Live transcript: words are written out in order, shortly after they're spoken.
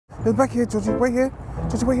back here, Georgie. Wait here.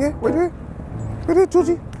 Georgie, wait here. Wait here. Wait here,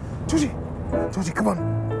 Georgie. Georgie. Georgie, come on.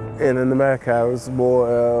 In America, I was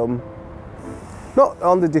more, not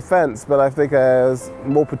on the defense, but I think I was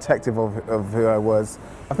more protective of who I was.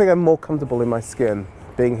 I think I'm more comfortable in my skin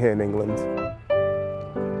being here in England.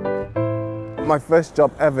 My first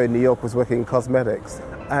job ever in New York was working in cosmetics,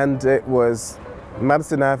 and it was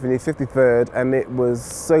Madison Avenue, 53rd, and it was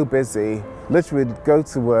so busy. Literally would go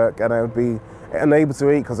to work and I would be unable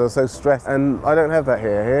to eat because I was so stressed, and I don't have that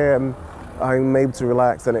here. Here I'm able to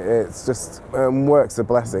relax, and it's just, work's a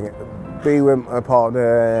blessing. Be with my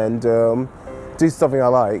partner and do something I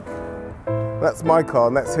like. That's my car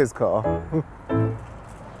and that's his car.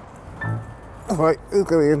 All right, who's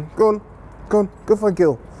going in? Go on, go on, go find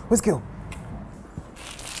Gil. Where's Gil?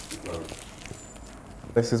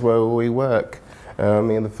 This is where we work.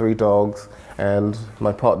 Me and the 3 dogs, and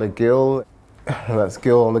my partner Gil. That's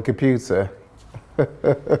Gil on the computer.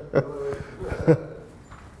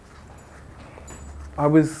 I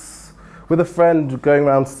was with a friend going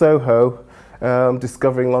around Soho,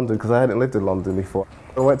 discovering London, because I hadn't lived in London before.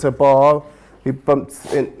 I went to a bar, we bumped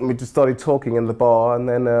in, we just started talking in the bar, and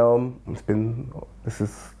then it's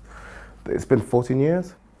been 14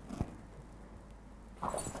 years.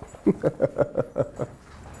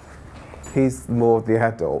 He's more of the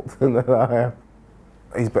adult than I am.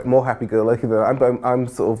 He's more happy-go-lucky than I'm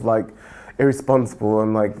sort of like irresponsible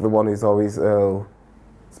and like the one who's always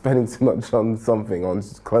spending too much on something, on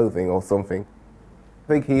clothing or something. I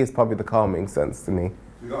think he is probably the calming sense to me.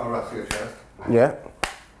 You got a rat to your chest? Yeah.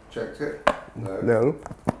 Checked it? No. No.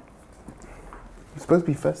 It's supposed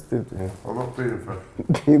to be festive. Yeah. I'm not feeling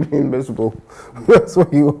festive. You're being miserable. That's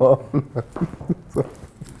what you are.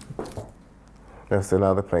 So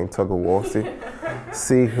now they're playing tug of war.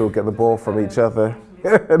 See who'll get the ball from each other.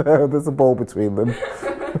 No, there's a ball between them.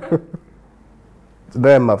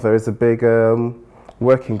 Their mother is a big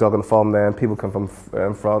working dog on the farm there, and people come from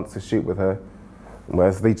France to shoot with her,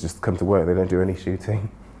 whereas they just come to work, they don't do any shooting.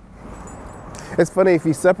 It's funny, if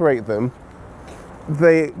you separate them,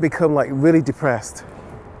 they become like really depressed.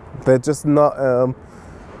 They're just not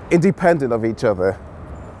independent of each other.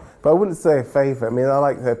 But I wouldn't say a favourite. I mean, I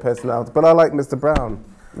like her personality, but I like Mr. Brown.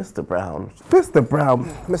 Mr. Brown. Mr. Brown.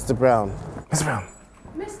 Mr. Brown. Mr. Brown.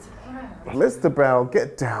 Mr. Brown. Mr. Brown,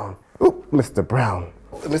 get down. Oh, Mr. Brown.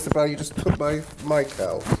 Mr. Brown, you just took my mic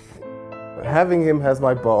out. Having him as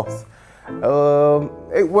my boss,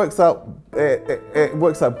 it works out. It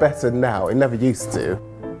works out better now. It never used to.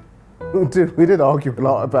 We did argue a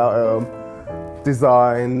lot about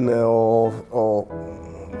design or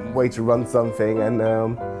way to run something, and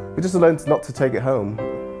we just learned not to take it home.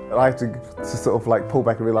 I had to sort of like pull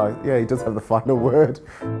back and realise, yeah, he does have the final word.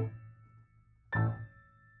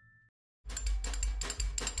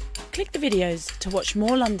 Click the videos to watch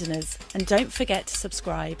more Londoners, and don't forget to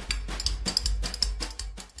subscribe.